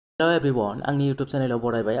Hello everyone, आंनि YouTube चेनेलाव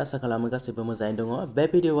बरायबाय आसा खालामो गासिबो मोजाङै दङ। बे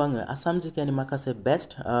भिडियोआव आङो आसाम जिकेनि माखासे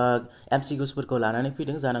बेस्ट एमसिकिउसफोरखौ लानानै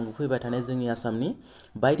फैदों जानांगौ फैबाय थानाय जोंनि आसामनि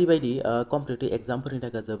बायदि बायदि कम्पिटिटिभ एग्जामफोरनि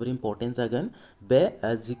थाखाय जोबोर इम्परटेन्ट जागोन बे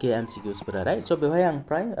जिके एमसिकिउसफोरा राइट। स' बेवहाय आं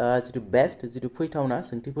प्राय जितु बेस्ट जितु फैथावना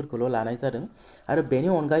सोंथिफोरखौल' लानाय जादों आरो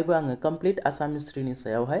बेनि अनगायैबो आङो कमप्लिट आसाम हिस्ट्रिनि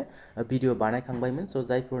सायावहाय भिडियो बानायखांबायमोन। स'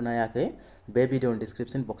 जायफोर नायाखै बे भिडियोनि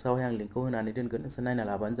डिसक्रिपसन बक्सआवहाय आं लिंकखौ होनानै दोनगोन, नोंसोर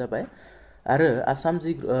नायना लाबानो जाबाय। आरो आसाम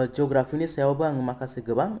जिअ'ग्राफिनि सायावबो आङो माखासे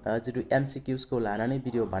गोबां जितु एमसिकिउसखौ लानानै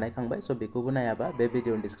भिडियो बानायखांबाय। स' बेखौबो नायाबा बे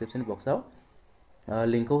भिडियोनि डिसक्रिपसन बक्सआव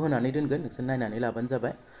लिंकखौ होनानै दोनगोन, नोंसोर नायनानै लाबानो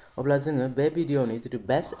जाबाय। अब्ला जोङो बे भिडियोनि जितु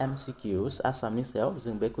बेस्ट एमसिकिउस आसामनि सायाव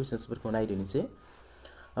जों बे कुइसन्सफोरखौ नायदिनोसै।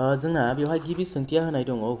 जोंना बेवहाय गिबि सोंथिया होनाय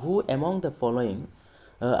दङ, हु एमंग द फलोइं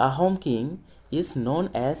आहम किं इज नन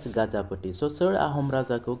एज गाजापति। स' सोर आहम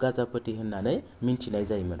राजाखौ गाजापति होननानै मिन्थिनाय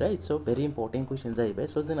जायोमोन राइट। स' भेरि इम्परटेन्ट कुइसन जाहैबाय।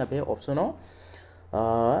 स' जोंना बे अपसनाव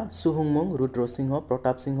सुहुंमुं, रुद्र सिंह,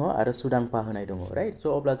 प्रताप सिंह आरो सुदांफा होनाय दङ राइट। स'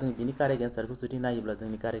 अब्ला जों बिनि कारेक्ट एन्सारखौ जुदि नायोब्ला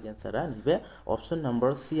जोंनि कारेक्ट एन्सारा नैबे अपसन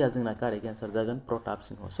नाम्बार सिआ जोंना कारेक्ट एन्सार जागोन प्रताप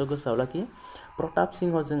सिंह। स' गोसोआव लाखि प्रताप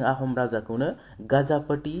सिंह जों आहम राजाखौनो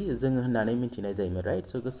गाजापति जोङो होननानै मिन्थिनाय जायोमोन राइट।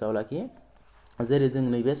 स' गोसोआव लाखि जेरै जों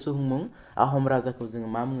नैबे सुहुंमुं आहम राजाखौ जोङो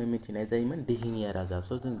मा मुङै मिथिनाय जायोमोन, दिहिङिया राजा।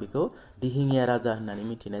 स' जों बेखौ दिहिङिया राजा होननानै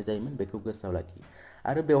मिथिनाय जायोमोन, बेखौ गोसोआव लाखि।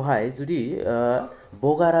 आरो बेवहाय जुदि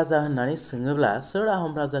बगा राजा होननानै सोङोब्ला सोर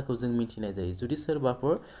आहम राजाखौ जों मिथिनाय जायो, जुदि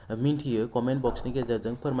सोरबाफोर मिन्थियो कमेन्ट बक्सनि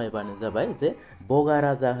गेजेरजों फोरमायबानो जाबाय जे बगा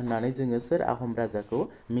राजा होननानै जोङो सोर आहम राजाखौ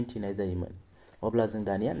मिन्थिनाय जायोमोन। अब्ला जों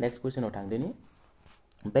दानिया नेक्स्ट कुइसनाव थांदोनि।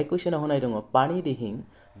 बे कुइसनाव होनाय दङ, पानि Dihing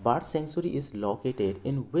bird sanctuary is लकेटेड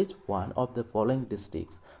in which one of द फलोइं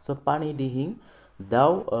डिस्ट्रिक्ट्स। स' पानि दिहिं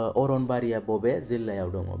दाउ अरनबारिया बबे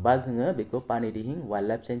जिल्लायाव दङ, बा जोङो बेखौ पानि दिहिं वाइल्ड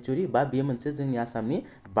लाइफ सेंचुरी बा बेयो मोनसे जोंनि आसामनि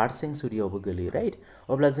बार्ड सेंचुरियावबो गोलैयो राइट।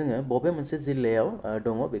 अब्ला जोङो बबे मोनसे जिल्लायाव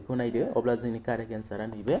दङ बेखौ नायदो। अब्ला जोंनि कारेक्ट एन्सारा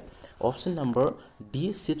नैबे अपसन नाम्बार डि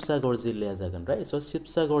शिबसागर जिल्लाया जागोन राइट। स'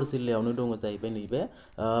 शिबसागर जिल्लायावनो दङ जाहैबाय नैबे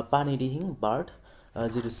पानि दिहिं बार्ड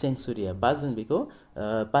जितु सेंचुरिया, बा जों बेखौ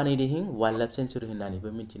पानि दिहिं वाइल्ड लाइफ सेंचुरी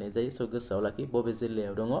होननानैबो मिन्थिनाय जायो। स' गोसोआव लाखि बबे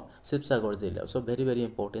जिल्लायाव दङ, शिबसागर जिल्लायाव। स' भेरि भेरि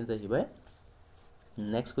इम्परटेन्ट जाहैबाय।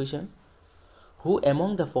 नेक्स्ट कुइसन, हु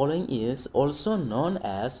एमंग द फलोइं इज अल्सो नन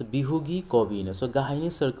एज बिहुगि कवि। स' गाहायनि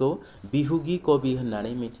सोरखौ बिहुगि कवि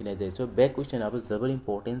होननानै मिन्थिनाय जायो। स' बे कुइसनाबो जोबोर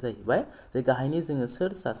इम्परटेन्ट जाहैबाय जे गाहायनि जोङो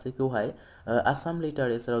सोर सासेखौहाय आसाम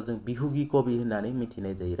लिटारेचाराव जों बिहुगि कवि होननानै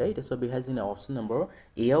मिन्थिनाय जायो राइट। स' बेहाय जोंना अपसन नाम्बार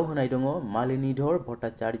एआव होनाय दङ मालिनीधर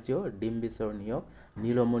भट्टाचार्य, डिम्बिसर नियक,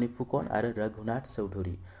 नीलमणि फुकन आरो रघुनाथ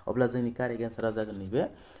चौधुरी। अब्ला जोंनि कारेक्ट एन्सारा जागोन नैबे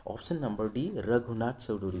अपसन नाम्बार डि रघुनाथ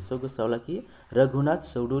चौधुरी। स' गोसोआव लाखि रघुनाथ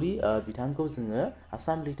चौधुरी बिथांखौ जोङो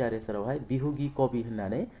आसाम लिटारेचारावहाय बिहुगि कवि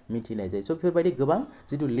होननानै मिन्थिनाय जायो। स' बेफोरबायदि गोबां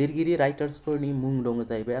जिथु लिरगिरि राइटार्सफोरनि मुं दङ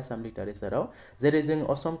जाहैबाय आसाम लिटारेचाराव, जेरै जों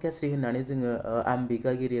असम केसरि होननानै जोङो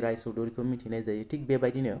आम्बिकागिरि राय चौधुरीखौ मिन्थिनाय जायो। थिग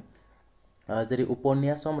बेबायदिनो जेरै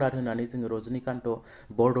उपन्यास सम्राट होननानै जोङो रजनिकान्त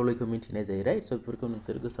बरदলৈखौ मिन्थिनाय जायो राइट। स' बेफोरखौ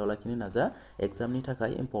नोंसोर गोसोआव लाखिनो नाजा, एग्जामनि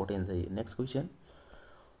थाखाय इम्परटेन्ट जायो। नेक्स्ट कुइसन,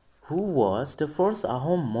 हु वाज द फार्स्ट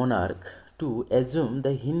आहम मनार्क टु एज्युम द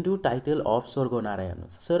हिन्दु टाइटेल अफ स्वर्गनारायण।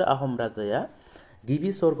 सोर आहम राजाया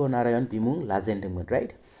गिबि स्वर्गनारायण बिमुं लाजेनदोंमोन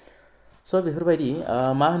राइट। स' बेफोरबायदि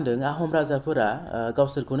मा होनदों, आहम राजाफोरा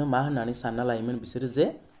गावसोरखौनो मा होननानै सानना लायोमोन, बिसोरो जे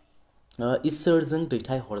इसोरजों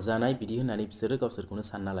दैथाय हरजानाय बिदि होननानै बिसोरो गावसोरखौनो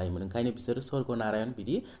सानना लायोमोन, ओंखायनो बिसोरो स्वर्गनारायण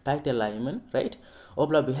बिदि टाइटेल लायोमोन राइट।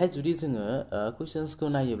 अब्ला बेहाय जुदि जोङो कुइसन्सखौ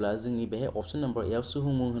नायोब्ला जोंनि बेहाय अपसन नाम्बार एआव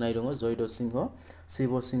सुहुंमुं होनाय दङ, जयद सिंह,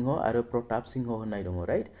 शिव सिंह आरो प्रताप सिंह होननाय दङ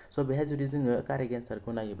राइट। स' बेहाय जुदि जोङो कारेक्ट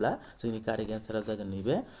एन्सारखौ नायोब्ला जोंनि कारेक्ट एन्सारा जागोन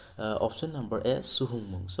नैबे अपसन नाम्बार ए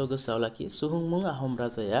सुहुंमुं। स' गोसोआव लाखि सुहुंमुं आहम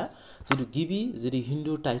राजाया जितु गिबि जुदि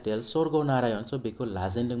हिन्दु टाइटेल स्वर्गनारायण, स' बेखौ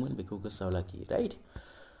लाजेनदोंमोन, बेखौ गोसोआव लाखि राइट।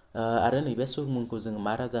 आरो नैबे सुहुंमुंखौ जोङो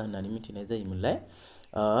मा राजा होननानै मिन्थिनाय जायोमोनलाय,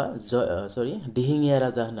 दिहिङिया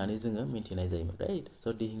राजा होननानै जोङो मिन्थिनाय जायोमोन राइट।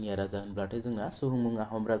 स' दिहिङिया राजा होनब्लाथाय जोंना सुहुंमुं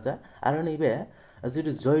आहम राजा। आरो नैबे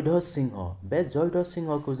जितु जयध सिंह, बे जयध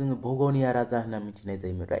सिंहखौ जोङो भगनिया राजा होनना मिन्थिनाय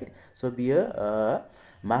जायोमोन राइट। स' बियो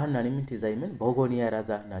मा होननानै मिन्थिजायोमोन, भगनिया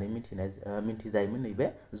राजा होननानै मिन्थिजायोमोन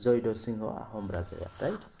नैबे जयध सिंह आहम राजाया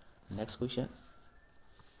राइट। नेक्स्ट कुइसन,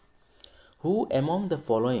 हु एमंग द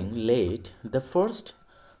फलोइं लेड द first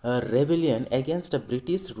rebellion against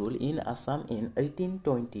British rule in Assam in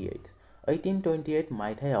 1828। 1828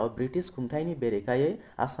 मायथाइयाव ब्रिटिश खुंथायनि बेरेखायै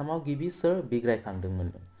आसामाव गिबि सोर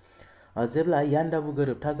बिग्रायखांदोंमोन। जेब्ला यान्डाबु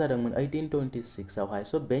गोरोबथा जादोंमोन 1826 आवहाय।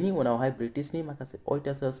 स' बेनि उनावहाय ब्रिटिशनि माखासे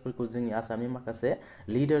अयथासार्सफोरखौ जोंनि आसामनि माखासे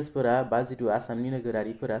लिडार्सफोरा बा जितु आसामनि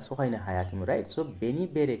नोगोरारिफोरा सहायनो हायाखैमोन राइट। स' बेनि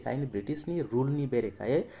बेरेखायनो ब्रिटिशनि रुलनि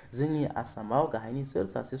बेरेखायै जोंनि आसामाव गाहायनि सोर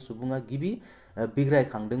सासे सुबुङा गिबि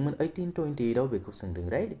बिग्रायखांदोंमोन 1828 आव बेखौ सोंदों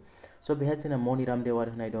राइट स' बेहाय जोंना मनिराम देवार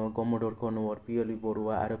होनाय दङ गमोदर कनवर पियलि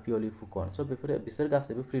बरुवा आरो पियलि फुकन स' बिसोर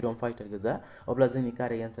गासैबो फ्रिडम फाइटार गोजा अब्ला जोंनि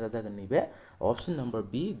कारेक्ट एन्सारा जागोन नैबे अप्शन नम्बर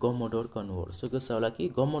बी गमोदर कनवर स' गोसोआव लाखि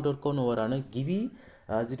गमोदर कनवरानो गिबि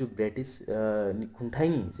जिथु ब्रिटिश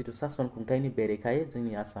खुंथायनि जिथु सासन खुंथायनि बेरेखायै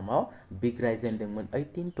जोंनि आसामाव बिग्रायजेनदोंमोन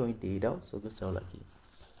 1828 आव स' गोसोआव लाखि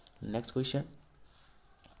next question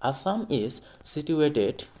Assam is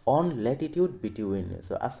situated on latitude between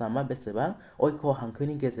so आसामा बेसेबां अक्ष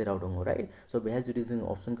हांखोनि गेजेराव दङ राइट स' बेहाय जुदि जोङो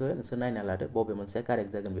अप्शनखौ नोंसोर नायना लादो बबे मोनसेया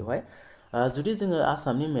कारेक्ट जागोन बेवहाय जुदि जोङो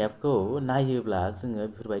आसामनि मेपखौ नायोब्ला जोङो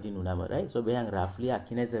बेफोरबायदि नुना मोनो राइट स' बेहाय आं राफलि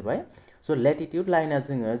आखिनाय जाबाय स' लेटिट्युड लाइना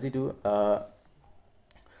जोङो जिथु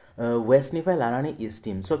वेस्टनिफ्राय लानानै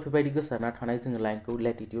इस्टसिम स' बेबायदि गोसारना थानाय जोङो लाइनखौ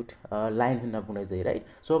लेटिट्युड लाइन होनना बुंनाय जायो राइट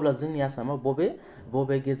स' अब्ला जोंनि आसामाव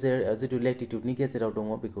बबे गेजेर जिथु लेटिट्युडनि गेजेराव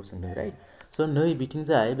दङ बेखौ सोंदों राइट स' नै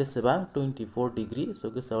बिथिंजाय बेसेबां 24 डिग्री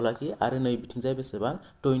स' गोसोआव लाखि आरो नै बिथिंजाय बेसेबां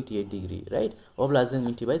 28 डिग्री राइट अब्ला जों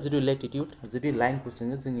मिथिबाय जुदि लेटिट्युड जुदि लाइनखौ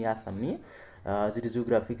सोङो जोंनि आसामनि जुदि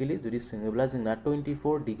जिअग्राफिकेलि जुदि सोङोब्ला जोंना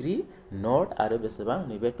 24 डिग्री नर्थ आरो बेसेबां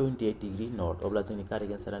नैबे 28 डिग्री नर्थ अब्ला जोंनि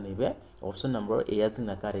कारेक्ट एन्सारा नैबे अप्शन नम्बर ए आ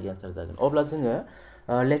जोंना कारेक्ट एन्सार जागोन अब्ला जोङो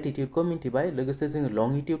लेटिट्युडखौ मिथिबाय लोगोसे जोङो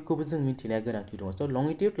लंगिट्युडखौबो जों मिथिनाया गोनांथि दङ स'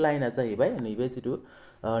 लंगिट्युड लाइना जाहैबाय नैबे जिथु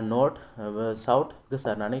नर्थ साउथ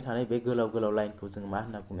गोसारनानै थानाय बे गोलाव गोलाव लाइनखौ जों मा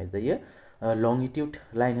होनना बुंनाय जायो लंगिट्युड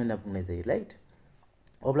लाइन होनना बुंनाय जायो राइट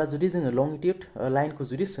अब्ला जुदि जोङो लंगिट्युड लाइनखौ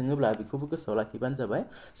जुदि सोङोब्ला बेखौबो गोसोआव लाखिबानो जाबाय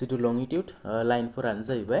जिथु लंगिट्युड लाइनफोरानो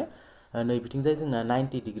जाहैबाय नै बिथिंजाय जोंना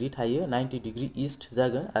 90 डिग्री थायो 90 डिग्री ईस्ट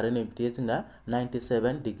जागोन आरो नै बिथिंजाय जोंना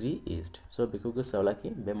 97 डिग्री ईस्ट स' बेखौ गोसोआव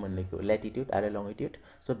लाखि बे मोननैखौ लेटिट्युड आरो लंगिट्युड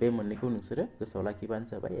स' बे मोननैखौ नोंसोरो गोसोआव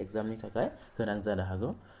लाखिबानो जाबाय एग्जामनि थाखाय गोनां जानो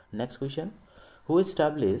हागौ next question who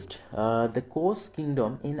established the Koch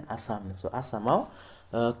kingdom in Assam so आसामाव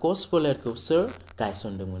कोच फोलेरखौ सोर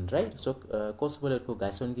गायसनदोंमोन राइट स' कोच फोलेरखौ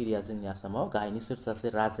गायसनगिरिया जोंनि आसामाव गाहायनि सोर सासे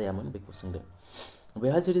राजायामोन बेखौ सोंदों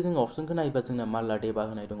बेहाय जुदि जोङो अप्शनखौ नायोबा जोंना माल्ला देबा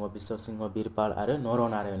होनाय दङ बिश्व सिंह बिरपाल आरो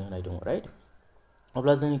नरनारायण होनाय दङ राइट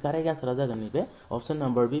अब्ला जोंनि कारेक्ट एन्सारा जागोन नैबे अप्शन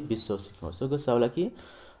नम्बर बी बिश्व सिंह स' गोसोआव लाखि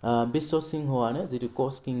बिश्व सिंहआनो जिथु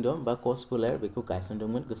कोच किंडम बा कोच फोलेर बेखौ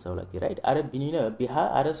गायसनदोंमोन गोसोआव लाखि राइट आरो बिनिनो बिहा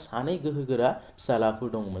आरो सानै गोहोगोरा फिसालाफोर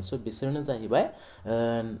दंमोन स' बिसोरनो जाहैबाय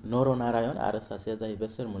नरनारायण आरो सासेया जाहैबाय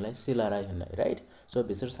सोरमोनलाय सिलाराय होननाय राइट स'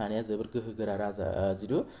 बिसोर सानैया जोबोर गोहोगोरा राजा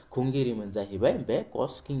जिथु खुंगिरिमोन जाहैबाय बे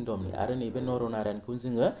कोच किंडमनि आरो नैबे नरनारायणखौ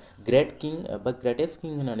जोङो ग्रेट किं बा ग्रेटेस्ट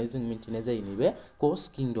किं होननानै जों मिथिनाय जायो नैबे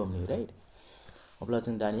कोच किंडमनि राइट अब्ला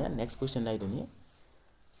जों दानिया next question नायदोनि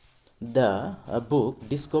The book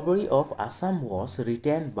Discovery of Assam was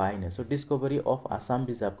written by so Discovery of Assam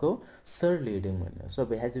बिजाबखौ सोर लिरदोंमोन स'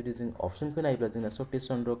 बेहाय जुदि जों अप्शनखौ नायोब्ला जोंना सतीश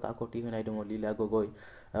चन्द्र काकति होनाय दङ लीला गगৈ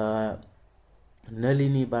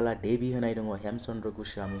नलिनी बाला देवी होनाय दङ हेमचन्द्र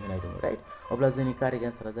गोस्वामी होनाय दङ राइट अब्ला जोंनि कारेक्ट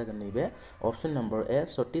एन्सारा जागोन नैबे अप्शन नम्बर ए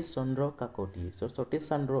सतीश चन्द्र काकति स' सतीश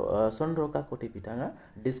चन्द्र काकति बिथाङा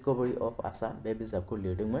डिस्कभारी अफ आसाम बे बिजाबखौ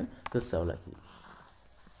लिरदोंमोन गोसोआव लाखि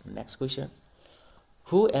next question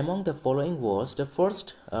Who among the following was the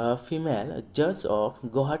first female judge of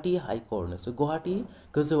Guwahati High Court? So Guwahati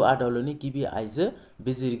गोजौ आदालतनि गिबि आइजो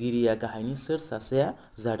बिजिरगिरिया गाहायनि सोर सासेया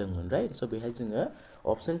जादोंमोन राइट स' बेहाय जोङो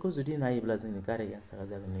अप्शनखौ जुदि नायोब्ला जोंनि कारेक्ट एन्सारा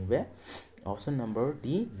जागोन नैबे option number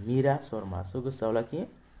D Meera Sharma स' गोसोआव लाखि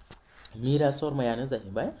मीरा शर्मायानो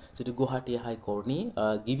जाहैबाय जितु गुवाहाटी हाई कर्टनि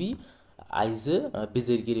गिबि आइजो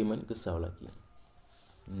बिजिरगिरिमोन गोसोआव लाखि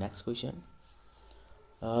next question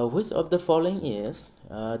which of the following is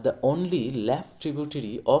the only left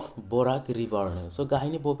tributary of Borak River? So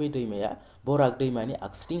गाहायनि बबे दैमाया बराक दैमानि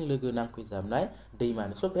आगसिथिं लोगो नांफैजाबनाय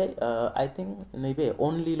दैमानो स' बे I think नैबे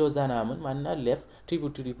onlyल' जानामोन मानोना लेफ्ट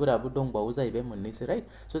ट्रिब्युटरिफोराबो दंबावो जाहैबाय मोननैसो राइट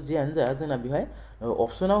स' जियानो जा जोंना बेवहाय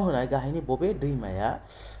अप्शनाव होनाय गाहायनि बबे दैमाया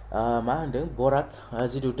मा होनदों बराक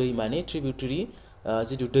जिथु दैमानि ट्रिब्युटरि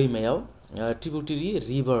जिथु दैमायाव ट्रिब्युटरि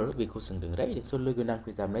रिभार बेखौ सोंदों राइट स' लोगो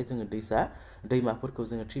नांफैजाबनाय जोङो दैमाफोरखौ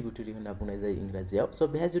जोङो ट्रिब्युटरि होनना बुंनाय जायो इंराजियाव स'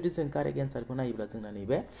 बेहाय जुदि जों कारेक्ट एन्सारखौ नायोब्ला जोंना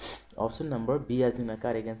नैबे अप्शन नम्बर बी आ जोंना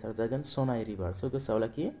कारेक्ट एन्सार जागोन सनाय रिभार स' गोसोआव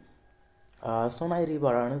लाखि सनाय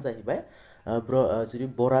रिभारानो जाहैबाय जुदि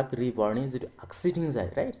बराक रिभारनि जितु आगसिथिं जाय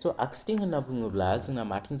राइट स' आगसिथिं होनना बुङोब्ला जोंना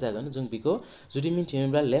माथिं जागोन जों बेखौ जुदि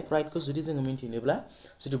मिन्थिनोब्ला लेफ्ट राइटखौ जुदि जोङो मिन्थिनोब्ला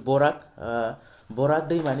जितु बराक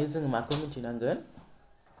दैमानि जोङो माखौ मिन्थिनांगोन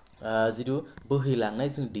जिथु बोहैलांनाय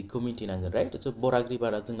जों दिगखौ मिथिनांगोन राइट स' बराक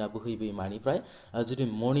रिभारा जोंना बोहैबोयो मानिफ्राय जिथु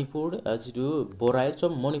मणिपुर जिथु बराइल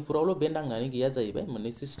स' मणिपुरावल' बे नांनानै गैया जाहैबाय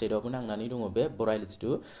मोननैसो स्टेटआवबो नांनानै दङ बे बराइल जिथु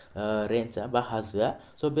रेन्जआ बा हाजोआ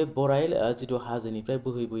स' बे बराइल जिथु हाजोनिफ्राय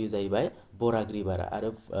बोहैबोयो जाहैबाय बराक रिभारा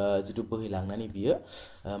आरो जिथु बोहैलांनानै बियो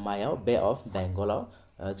मायाव बे अफ बेंगलाव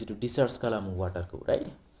जिथु डिस्चार्ज खालामो वाटारखौ राइट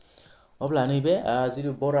अब्ला नैबे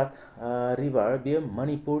जिथु बराक रिभार बेयो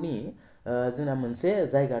मणिपुरनि जोंना मोनसे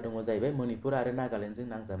जायगा दङ जाहैबाय मणिपुर आरो नागालेण्डजों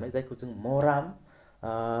नांजाबनाय जायखौ जों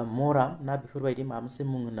मराम ना बेफोरबायदि माबा मोनसे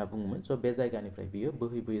मुं होनना बुङोमोन स' बे जायगानिफ्राय बियो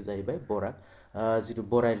बोहैबोयो जाहैबाय बराक जिथु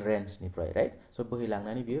बराइल रेन्जनिफ्राय राइट स'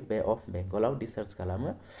 बोहैलांनानै बियो बे अफ बेंगलाव डिस्चार्ज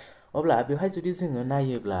खालामो अब्ला बेवहाय जुदि जोङो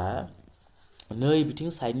नायोब्ला नै बिथिं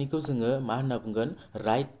साइडनिखौ जोङो मा होनना बुंगोन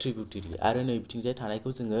राइट ट्रिबिउटारि आरो नै बिथिंजाय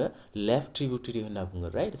थानायखौ जोङो लेफ्ट ट्रिबिउटारि होनना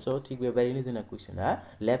बुङो राइट स' थिग बेबायदिनो जोंना कुइसना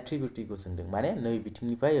लेफ्ट ट्रिबिउटारिखौ सोंदों माने नै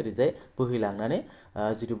बिथिंनिफ्राय ओरैजाय बोहैलांनानै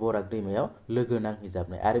जिथु बराक दैमायाव लोगो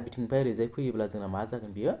नांहैजाबनाय आरो बिथिंनिफ्राय ओरैजाय फैयोब्ला जोंना मा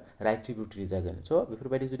जागोन बियो राइट ट्रिबिउटारि जागोन स'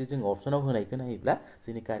 बेफोरबायदि जुदि जों अप्सनाव होनायखौ नायोब्ला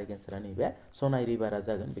जोंनि कारेक्ट एन्सारा नैबे सनाय रिभारा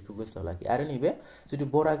जागोन बेखौ गोसोआव लाखि आरो नैबे जिथु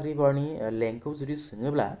बराक रिभारनि लेंथखौ जुदि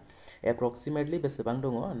सोङोब्ला एप्रक्सिमेटलि बेसेबां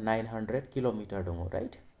दङ 900 किल'मिटार दङ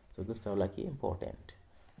राइट स' गोसोआव लाखि important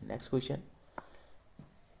next question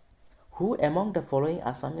Who among the following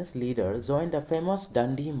Assamese leaders joined the famous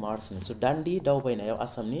Dundee March? So Dundee दावबायनायाव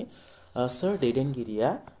आसामनि सोर दैदेनगिरिया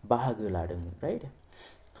बाहागो लादोंमोन राइट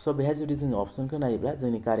स' बेहाय जुदि जोङो अप्सनखौ नायोब्ला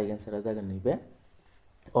जोंनि कारेक्ट एन्सारा जागोन नैबे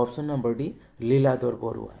option number D Leeladhar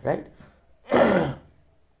Baruah right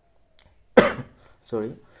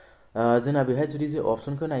सरि जोंना बेहाय जुदि जे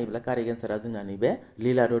अप्सनखौ नायोब्ला कारेक्ट एन्सारा जोंना नैबे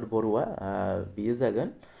लीलाधर बरुवा बियो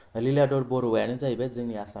जागोन लीलाधर बरुवायानो जाहैबाय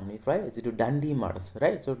जोंनि आसामनिफ्राय जिथु दान्डी मार्च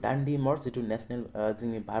राइट स' दान्डी मार्च जिथु नेसनेल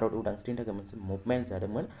जोंनि भारत उदांस्रिनि थाखाय मोनसे मुभमेन्ट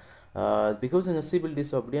जादोंमोन बेखौ जोङो सिभिल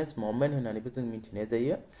डिसअबिडियेन्स मुभमेन्ट होननानैबो जों मिथिनाय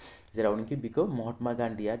जायो जेरावनोखि बेखौ महात्मा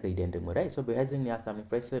गान्धीया दैदेनदोंमोन राइट स' बेहाय जोंनि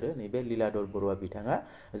आसामनिफ्राय सोरो नैबे लीलाधर बरुवा बिथाङा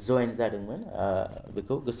जइन जादोंमोन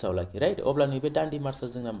बेखौ गोसोआव लाखि राइट अब्ला नैबे दान्डी मार्चआ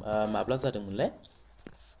जोंना माब्ला जादोंमोनलाय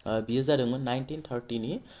बियो जादोंमोन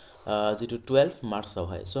 1930नि जिथु 12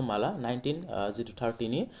 मार्चआवहाय स' माला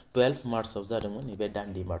 1930नि 12 मार्चआव जादोंमोन नैबे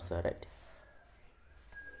दान्डी मार्चआ राइट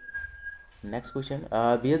नेक्स्ट कुइसन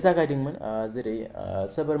बियो जागायदोंमोन जेरै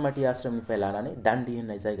सबरमती आश्रमनिफ्राय लानानै दान्डी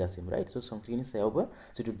होननाय जायगासिम राइट स' संख्रिनि सायावबो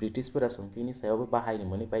जिथु ब्रिटिशफोरा संख्रिनि सायावबो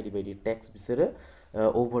बाहायनो मोनै बायदि बायदि टेक्स बिसोरो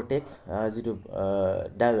अभार टेक्स जिथु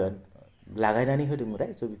लागायनानै होदोंमोन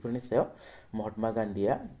राइट स' बेफोरनि सायाव महात्मा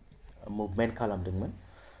गान्धीया मुभमेन्ट खालामदोंमोन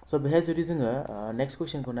स' बेहाय जुदि जोङो नेक्स्ट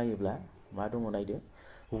कुइसनखौ नायोब्ला मा दङ नायदो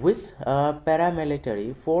which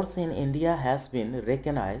paramilitary force in India has been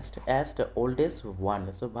recognized as the oldest one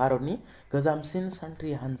so भारतनि गोजामसिन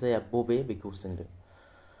सान्थ्रि हान्जाया बबे बेखौ सोंदों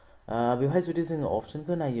बेवहाय जुदि जोङो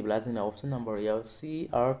अप्सनखौ नायोब्ला जोंना अप्सन नम्बरयाव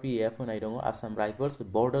CRPF होनाय दङ Assam rifles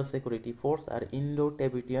border security force आरो इन्डो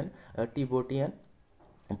टिबेटियान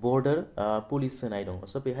बर्डार पुलिस होनाय दङ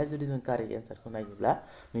स' बेहाय जुदि जों कारेक्ट एन्सारखौ नायोब्ला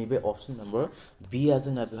नैबे अप्सन नम्बर बिआ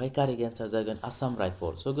जोंना बेवहाय कारेक्ट एन्सार जागोन आसाम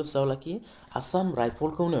राइफल स' गोसोआव लाखि आसाम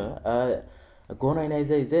राइफलखौनो गनायनाय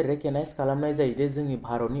जायो जे रेकगनाइज खालामनाय जायो जे जोंनि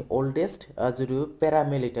भारतनि ओल्डेस्ट जिथु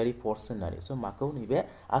पेरामिलिटारि फोर्स होननानै स' माखौ नैबे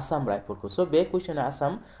आसाम राइफलखौ स' बे कुइसना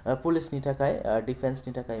आसाम पुलिसनि थाखाय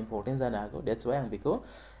डिफेन्सनि थाखाय इम्परटेन्ट जानो हागौ देट्स वाइ आं बेखौ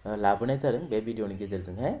लाबोनाय जादों बे भिडिअनि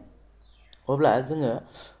गेजेरजोंहाय अब्ला जोङो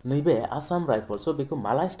नैबे आसाम राइफल स' बेखौ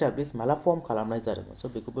माला इस्टाब्लिश माला फर्म खालामनाय जादोंमोन स'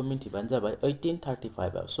 बेखौबो मिन्थिबानो जाबाय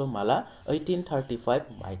 1835 स' माला 1835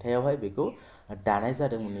 मायथाइयावहाय बेखौ दानाय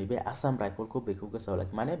जादोंमोन नैबे आसाम राइफलखौ बेखौ गोसोआव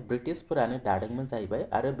लाखि माने ब्रिटिशफोरानो दादोंमोन जाहैबाय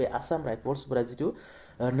आरो बे आसाम राइफल्सफोरा जिथु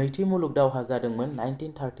नैथि मुलुग दावहा जादोंमोन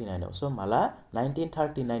 1939आव स' माला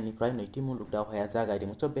 1939निफ्राय नैथि मुलुग दावहाया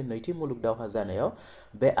जागायदोंमोन स' बे नैथि मुलुग दावहा जानायाव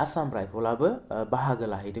बे आसाम राइफलाबो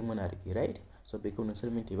बाहागो लाहैदोंमोन आरोखि राइट स' बेखौ नोंसोर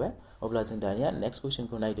मिन्थिबाय अब्ला जों दानिया next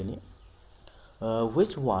कुइसनखौ नायदोनि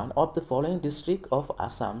which one of the following district of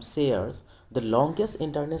Assam shares the longest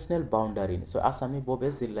international boundary so आसामनि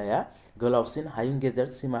बबे जिल्लाया गोलावसिन हायुं गेजेर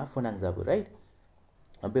सीमा फोनांजाबो राइट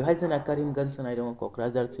बेवहाय जोंना करिमगन्ज होनाय दङ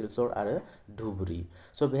क'क्राझार सिलचर आरो धुबुरी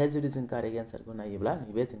स' बेहाय जुदि जों कारेक्ट एन्सारखौ नायोब्ला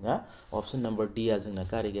नैबे जोंना अप्सन नम्बर डीआ जोंना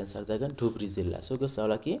कारेक्ट एन्सार जागोन धुबुरी जिल्ला स' गोसोआव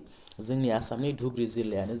लाखि जोंनि आसामनि धुबुरी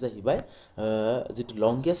जिल्लायानो जाहैबाय जिथु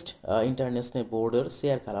लंगेस्ट इन्टारनेसनेल बर्डार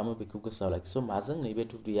शेयार खालामो बेखौ गोसोआव लाखि स' माजों नैबे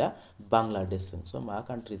धुबुरीया बांलादेशजों स' मा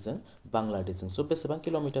कान्ट्रिजों बांलादेशजों स' बेसेबां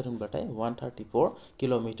किल'मिटार होनबाथाय 134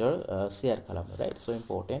 किल'मिटार शेयार खालामो राइट स'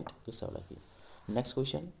 इम्परटेन्ट गोसोआव लाखि next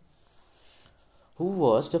question Who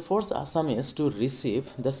was the first Assamese to receive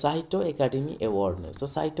the Sahitya Academy Award? So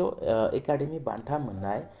Sahitya Academy बान्था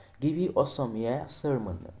मोननाय गिबि असमिया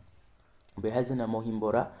सोरमोन बेहाय जोंना महिम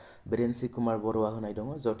बरा बिरेन्सि कुमार बर'आ होनाय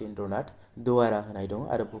दङ जतीन्द्रनाथ दुवारा होनाय दङ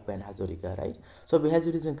आरो भुपेन हाजरिका राइट स' बेहाय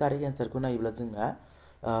जुदि जों कारेक्ट एन्सारखौ नायोब्ला जोंना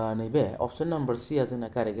नैबे अपसन नाम्बार सिया जोंना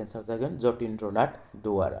कारेक्ट एन्सार जागोन जतीन्द्रनाथ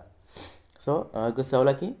दुवारा स' गोसोआव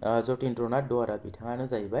लाखि जतीन्द्रनाथ दुवारा बिथाङानो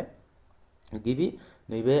जाहैबाय गिबि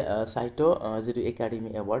नैबे साहित्य जितु एकाडेमि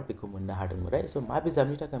एवार्ड बेखौ मोननो हादोंमोन राइट स' मा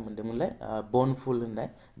बिजाबनि थाखाय मोनदोंमोनलाय बनफुल होननाय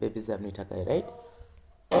बे बिजाबनि थाखाय राइट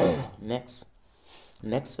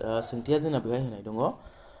नेक्स्ट सोंथिया जोंना बेहाय होनाय दङ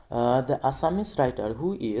द आसामिस राइटार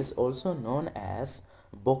हु इज अल्सो नन एज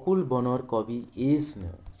बकुल बनर कवि इज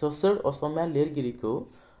स' सोर असमिया लिरगिरिखौ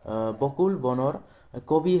बकुल बनर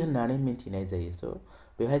कवि होननानै मिन्थिनाय जायो स'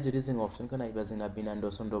 बेहाय जुदि जों अपसनखौ नायोब्ला जोंना बिनान्द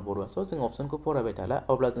चन्द्र बरुवा स' जों अपसनखौ फरायबाय थाला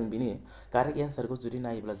अब्ला जों बिनि कारेक्ट एन्सारखौ जुदि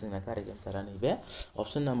नायोब्ला जोंना कारेक्ट एन्सारा नैबे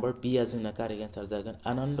अपसन नाम्बार बिया जोंना कारेक्ट एन्सार जागोन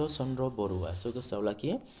आनन्द चन्द्र बरुवा स' गोसोआव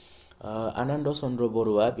लाखि आनन्द चन्द्र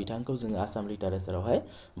बरुवा बिथांखौ जोङो आसाम लिटारेचारावहाय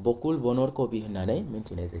बकुल बनर कवि होननानै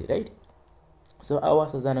मिन्थिनाय जायो राइट स'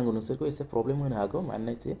 आवासा जानांगौ नोंसोरखौ एसे प्रब्लेम होनो हागौ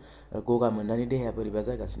मानोना एसे गगा मोननानै देहाया बोरैबा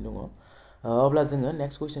जागासिनो दङ अब्ला जोङो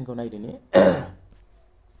next कुइसनखौ नायदिनि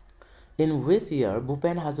In which year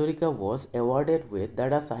Bhupen Hazarika was awarded with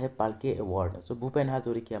Dada Saheb Phalke Award? So Bhupen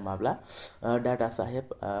Hazarika माब्ला Dada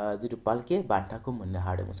Saheb जितु Phalke बान्थाखौ मोननो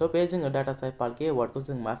हादोंमोन so बे जोङो Dada Saheb Phalke Award को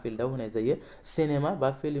जों मा फिल्डआव होनाय जायो सिनेमा बा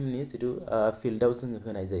फिल्मनि जितु फिल्डआव जोङो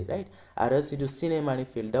होनाय जायो राइट आरो जितु सिनेमानि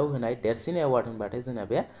फिल्डआव होनाय देरसिन एवार्ड होनबाथाय जोंना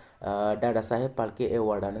बे Dada Saheb Phalke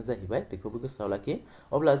एवार्डआनो जाहैबाय बेखौबो गोसोआव लाखि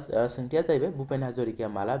अब्ला सोंथिया जाहैबाय भुपेन हाजरिकाया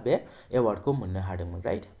माला बे एवार्डखौ मोननो हादोंमोन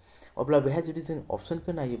राइट अब्ला बेहाय जुदि जों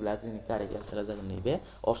अपसनखौ नायोब्ला जोंनि कारेक्ट एन्सारा जागोन नैबे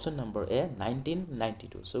अपसन नाम्बार ए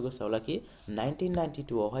 1992 स' गोसोआव लाखि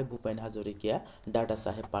 1992 आवहाय भुपेन हाजरिकाया दादा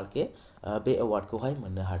साहेब फाल्के बे एवार्डखौहाय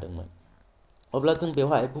मोननो हादोंमोन अब्ला जों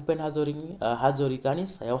बेवहाय भुपेन हाजरिकानि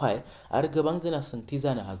सायावहाय आरो गोबां जोंना सोंथि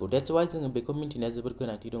जानो हागौ देट्स वाइ जोङो बेखौ मिन्थिनाया जोबोर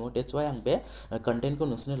गोनांथि दङ देट्स वाइ आं बे कन्टेन्टखौ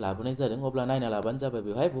नोंसोरनो लाबोनाय जादों अब्ला नायना लाबानो जाबाय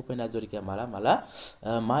बेवहाय भुपेन हाजरिकाया माला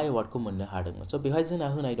मा एवार्डखौ मोननो हादोंमोन स' बेवहाय जोंना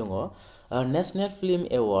होनाय दङ नेशनेल फिल्म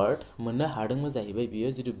एवार्ड मोननो हादोंमोन जाहैबाय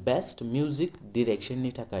बियो जितु बेस्ट मिउजिक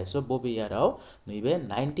डिरेक्शननि थाखाय स' बबे इयाराव नैबे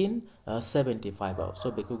 1975 आव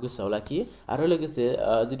स' बेखौ गोसोआव लाखि आरो लोगोसे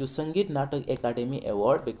जितु संगीत नाटक एकाडेमि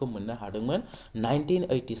एवार्ड बेखौ मोननो हादोंमोन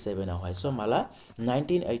 1987 आवहाय स' माला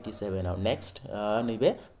 1987 आव नेक्स्ट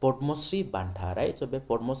नैबे पद्मश्री बान्था राइट स' बे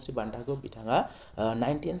पद्मश्री बान्थाखौ बिथाङा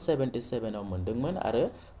 1977 आव मोनदोंमोन आरो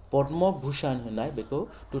पद्म भूषण होननाय बेखौ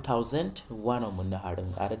 2001 आव मोननो हादों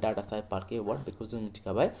आरो दादा साहेब फाल्के एवार्ड बेखौ जों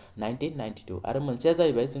मिथिखाबाय 1992 आरो मोनसेया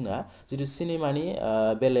जाहैबाय जोंना जितु सिनेमानि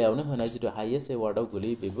बेलायावनो होनाय जितु हाइएस्ट एवार्डआव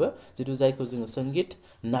गोलैयो बेबो जितु जायखौ जोङो संगीत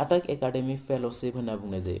नाटक एकाडेमि फेल'शिप होनना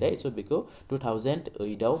बुंनाय जायो राइट स' बेखौ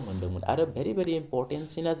 2008 आव मोनदोंमोन आरो भेरि भेरि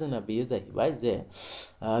इम्पर्टेन्टसिना जोंना बेयो जाहैबाय जे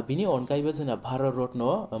बिनि अनगायैबो जोंना भारत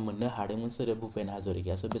रत्न मोननो हादोंमोन सोरो भुपेन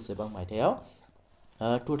हाजरिकाया स' बेसेबां मायथाइयाव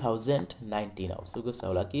 2019 आव स'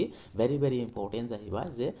 गोसोआव लाखि भेरि भेरि इम्पर्टेन्ट जाहैबाय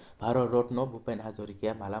जे भारत रत्न भुपेन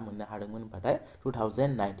हाजरिकाया माला मोननो हादोंमोन होनबाथाय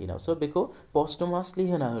 2019 आव स' बेखौ पस्टमासलि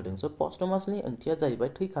होना होदों स' पस्टमासनि ओंथिया जाहैबाय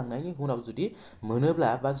थैखांनायनि उनाव जुदि मोनोब्ला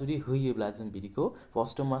बा जुदि होयोब्ला जों बिदिखौ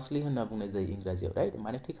पस्टमासलि होनना बुंनाय जायो इंराजियाव राइट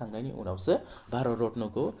माने थैखांनायनि उनावसो भारत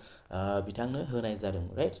रत्नखौ बिथांनो होनाय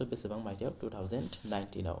जादोंमोन राइट स' बेसेबां मायथाइयाव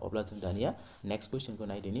 2019 आव अब्ला जों दानिया नेक्स्ट कुइसनखौ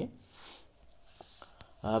नायदिनि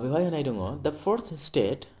बेवहाय होनाय दङ द first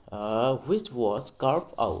state which was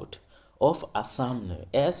carved out of Assam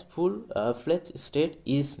as full fledged state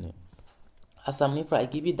is आसामनिफ्राय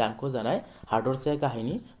गिबि दानख' जानाय हादरसाया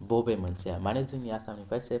गाहायनि बबे मोनसेया माने जोंनि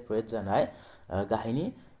आसामनिफ्राय सेपारेट जानाय गाहायनि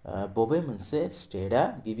बबे मोनसे स्टेटआ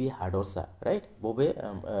गिबि हादरसा राइट बबे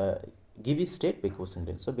गिबि स्टेट बेखौ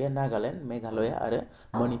सोंदों स' बे नागालेण्ड मेघालया आरो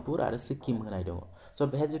मणिपुर आरो सिक्किम होनाय दङ स'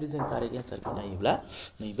 बेहाय जुदि जों कारेक्ट एन्सारखौ नायोब्ला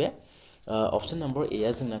नैबे अपसन नाम्बार ए आ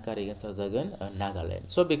जोंना कारेक्ट एन्सार जागोन नागालेण्ड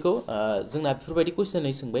स' बेखौ जोंना बेफोरबायदि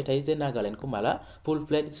कुइसनै सोंबाय थायो जे नागालेण्डखौ माला फुल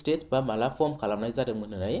फ्लेड स्टेट बा माला फर्म खालामनाय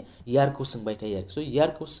जादोंमोन होननानै इयारखौ सोंबाय थायो आरोखि स'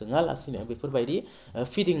 इयारखौ सोङालासिनो बेफोरबायदि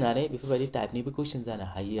फिदिंनानै बेफोरबायदि टाइपनिबो कुइसन जानो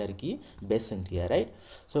हायो आरोखि बे सोंथिया राइट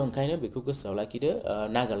स' ओंखायनो बेखौ गोसोआव लाखिदो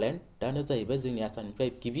नागालेण्डआनो जाहैबाय जोंनि आसामनिफ्राय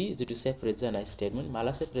गिबि जितु सेपारेट जानाय स्टेटमोन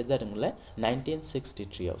माला सेपारेट जादोंमोनलाय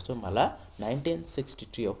 1963 आव स' माला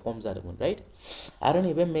 1963 आव फर्म जादोंमोन राइट आरो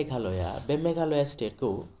नैबे मेघालया स्टेटखौ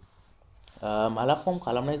माला फर्म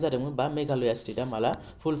खालामनाय जादोंमोन बा मेघालया स्टेटआ माला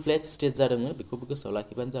फुल फ्लेज स्टेट जादोंमोन बेखौबो गोसोआव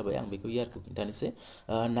लाखिबानो जाबाय आं बेखौ इयारखौ खिन्थानोसै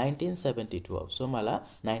 1972 आव स' माला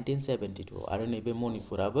 1972 आरो नैबे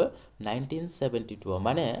मणिपुराबो 1972 आव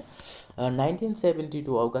माने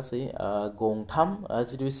 1972 आव गासै गंथाम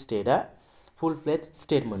जितु स्टेटआ फुल फ्लेज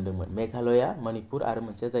स्टेट मोनदोंमोन मेघालया मणिपुर आरो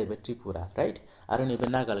मोनसेया जाहैबाय त्रिपुरा राइट आरो नैबे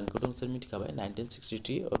नागालेण्डखौथ' नोंसोर मिथिखाबाय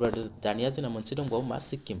 1963 अब्ला दानिया जोंना मोनसे दंबावो मा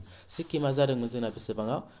सिक्किमा जादोंमोन जोंना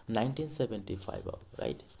बेसेबाङाव 1975 आव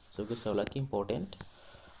राइट स' गोसोआव लाखि important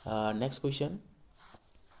next question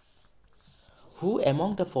Who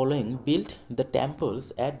among the following built the temples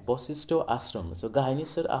at Boshisto Ashram? So गाहायनि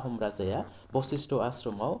सोर आहम राजाया बशिष्ठ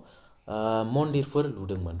आश्रमाव मन्दिरफोर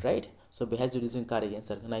लुदोंमोन राइट स' बेहाय जुदि जों कारेक्ट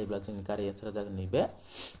एन्सारखौ नायोब्ला जोंनि कारेक्ट एन्सारा जागोन नैबे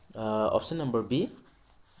अप्शन नम्बर बी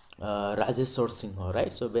राजेश्वर सिंह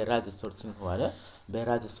राइट स' बे राजेश्वर सिंहआनो बे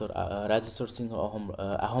राजेश्वर सिंह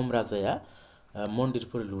आहम राजाया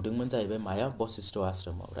मन्दिरफोर लुदोंमोन जाहैबाय मायाव बशिष्ठ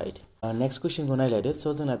आश्रमाव राइट नेक्स्ट कुइसनखौ नायलायदो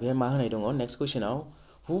स' जोंना बेहाय मा होनाय दङ next कुइसनाव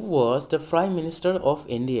Who was the Prime Minister of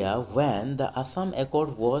India when the Assam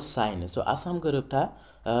Accord was signed? So Assam गोरोबथा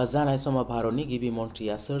जानाय समाव भारतनि गिबि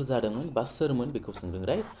मन्थ्रिया सोर जादोंमोन बा सोरमोन बेखौ सोंदों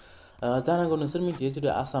राइट जानांगौ नोंसोर मिथियो जितु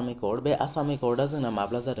आसाम एकर्ड बे आसाम एकर्डआ जोंना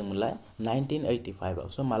माब्ला जादोंमोनलाय 1985 आव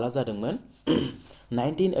स' माला जादोंमोन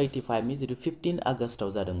 1985 नि जितु 15 आगस्टआव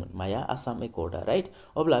जादोंमोन माया आसाम एकर्डआ राइट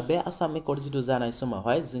अब्ला बे आसाम एकर्ड जितु जानाय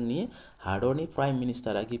समावहाय जोंनि हादरनि प्राइम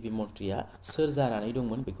मिनिस्टारा गिबि मन्थ्रिया सोर जानानै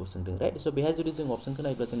दंमोन बेखौ सोंदों राइट स' बेहाय जुदि जों अप्सनखौ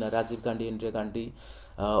नायोब्ला जोंना राजीव गान्धी इन्दिरा गान्धी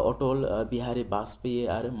अटल बिहारी वाजपेयी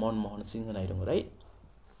आरो मनमोहन सिंह होनाय दं राइट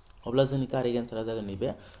अब्ला जोंनि कारेक्ट एन्सारा जागोन नैबे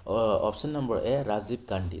अप्शन नम्बर ए राजीव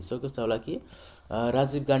गान्धी स' गोसोआव लाखि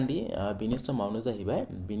राजीव गान्धी बिनि समावनो जाहैबाय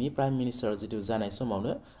बिनि प्राइम मिनिस्टार जितु जानाय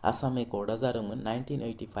समावनो आसाम एकर्डआ जादोंमोन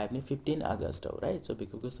 1985 नि 15 आगस्टआव राइट स'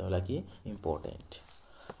 बेखौ गोसोआव लाखि इम्परटेन्ट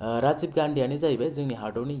राजीव गान्धीयानो जाहैबाय जोंनि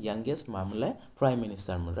हादरनि यांगेस्ट मामोनलाय प्राइम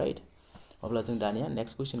मिनिस्टारमोन राइट अब्ला जों दानिया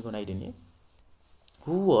next कुइसनखौ नायदोनि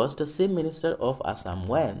Who was the Chief Minister of Assam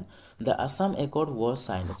when the Assam Accord was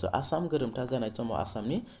signed? So Assam गोरोबथा जानाय समाव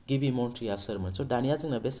आसामनि गिबि मन्थ्रिया सोरमोन स' दानिया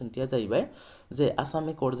जोंना बे सोंथिया जाहैबाय जे आसाम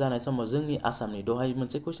एकर्ड जानाय समाव जोंनि आसामनि दहाय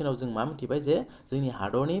मोनसे कुइसनाव जों मा मिथिबाय जे जोंनि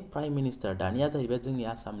हादरनि प्राइम मिनिस्टार दानिया जाहैबाय जोंनि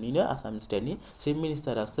आसामनिनो आसाम स्टेटनि चिफ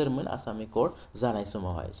मिनिस्टारा सोरमोन आसाम एकर्ड जानाय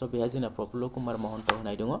समावहाय स' बेहाय जोंना प्रफुल्ल कुमार महन्त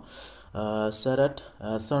होनाय दङ शरद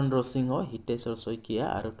चन्द्र सिंह हितेश्वर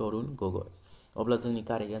शइकिया आरो तरुण गगৈ अब्ला जोंनि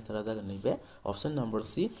कारेक्ट एन्सारा जागोन नैबे option number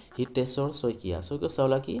C Hiteshwar Saikia स' गोसोआव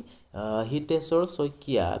लाखि हितेश्वर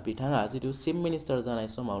शइकिया बिथाङा जितु चिफ मिनिस्टार जानाय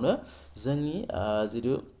समावनो जोंनि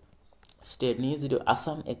जितु स्टेटनि जितु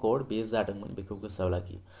आसाम एकर्ड बे जादोंमोन बेखौ गोसोआव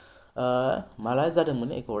लाखि माला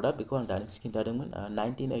जादोंमोन एकर्डआ बेखौ आं दानिसो खिन्थादोंमोन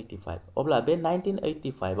 1985 अब्ला बे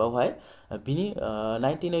 1985 आवहाय बिनि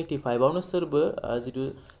 1985 आवनो सोरबो जितु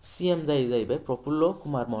सीएम जाहैबाय प्रफुल्ल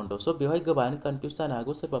कुमार महन्त स' बेवहाय गोबां कनफ्यूज जानो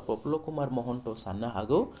हागौ सोरबा प्रफुल्ल कुमार महन्त साननो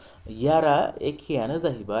हागौ यारा एखेयानो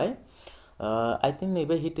जाहैबाय आई थिंक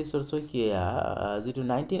नैबे हितेश्वर शइकिया जितु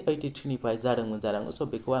 1983 निफ्राय जादोंमोन जानांगौ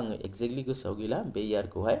स' बेखौ आङो एक्जेक्टलि गोसोआव गैला बे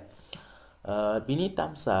इयारखौहाय बिनि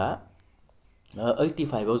टार्म्सआ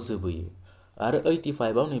 85 आव जोबोयो आरो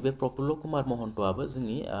 85 आव नैबे प्रफुल्ल कुमार महन्तआबो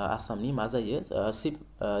जोंनि आसामनि मा जायो चिफ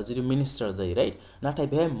जितु मिनिस्टार जायो राइट नाथाय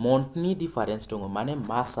बेहाय मन्थनि डिफारेन्स दङ माने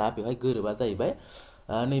मासआ बेवहाय गोरोबा जाहैबाय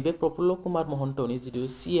नैबे प्रफुल्ल कुमार महन्तनि जितु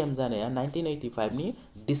सीएम जानाया 1985 नि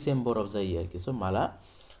डिसेम्बराव जायो आरोखि स' माला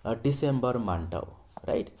डिसेम्बर मान्थआव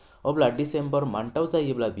राइट अब्ला डिसेम्बर मान्थआव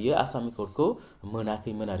जायोब्ला बियो आसाम एकर्डखौ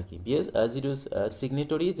मोनाखैमोन आरोखि बियो जितु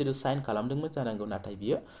सिगनेटरि जितु साइन खालामदोंमोन जानांगौ नाथाय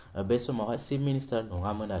बियो बे समावहाय चिफ मिनिस्टार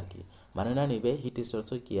नङामोन आरोखि मानोना नैबे हितेश्वर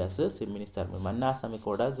शइकियासो चिफ मिनिस्टारमोन मानोना आसाम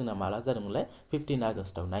एकर्डआ जोंना माला जादोंमोनलाय 15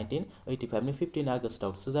 आगस्टआव 1985 नि 15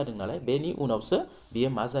 आगस्टआवसो जादों नालाय बेनि उनावसो बियो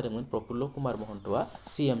मा जादोंमोन प्रफुल्ल कुमार महन्तआ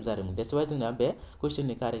सीएम जादोंमोन देट्स वाइ जोंना बे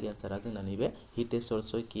कुइसननि कारेक्ट एन्सारा जोंना नैबे हितेश्वर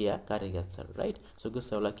शइकिया कारेक्ट एन्सार राइट स'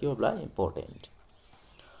 गोसोआव लाखि अब्ला इम्परटेन्ट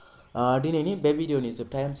दिनैनि बे भिडिअनि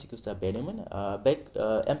जोबथा एमसिकिउसआ बेनोमोन बे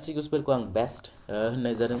एमसिकिउसफोरखौ आं बेस्ट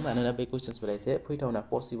होननाय जादों मानोना बे कुइसन्सफोरा एसे फैथावना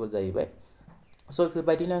पसिबल जाहैबाय स'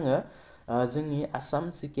 बेफोरबायदिनो आङो जोंनि आसाम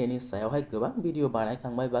जिकेनि सायावहाय गोबां भिडिअ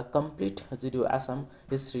बानायखांबाय बा कमप्लिट जितु आसाम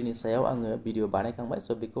हिस्ट्रिनि सायाव आङो भिडिअ बानायखांबाय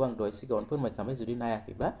स' बेखौ आं दहाय सिगाङावनो फोरमायखांबाय जुदि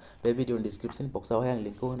नायाखैबा बे भिडिअनि डिसक्रिपसन बक्सआवहाय आं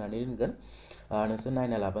लिंकखौ होनानै दोनगोन नोंसोर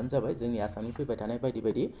नायना लाबानो जाबाय जोंनि आसामनि फैबाय थानाय बायदि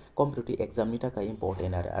बायदि कम्पिटिटिभ एग्जामनि थाखाय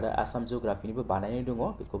इम्परटेन्ट आरो आसाम जिअ'ग्राफिनिबो बानायनाय दङ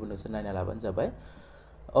बेखौबो नोंसोर नायना लाबानो जाबाय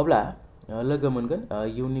अब्ला लोगो मोनगोन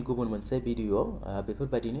इयुननि गुबुन मोनसे भिडिअआव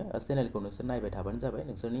बेफोरबायदिनो चेनेलखौ नोंसोर नायबाय थाबानो जाबाय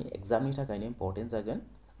नोंसोरनि एग्जामनि थाखायनो इम्परटेन्ट जागोन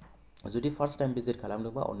जुदि फार्स्ट टाइम भिजिट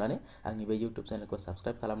खालामदोंबा अन्नानै आंनि बे इउटुब चेनेलखौ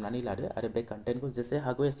साबस्क्राइब खालामनानै लादो आरो बे कन्टेन्टखौ जेसे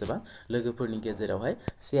हागौ एसेबां लोगोफोरनि गेजेरावहाय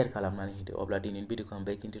शेयार खालामनानै होदो अब्ला दिनैनि भिडिअखौ आं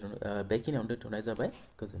बेखिनियावनो दोनथ'नाय जाबाय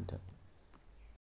गोजोन्थों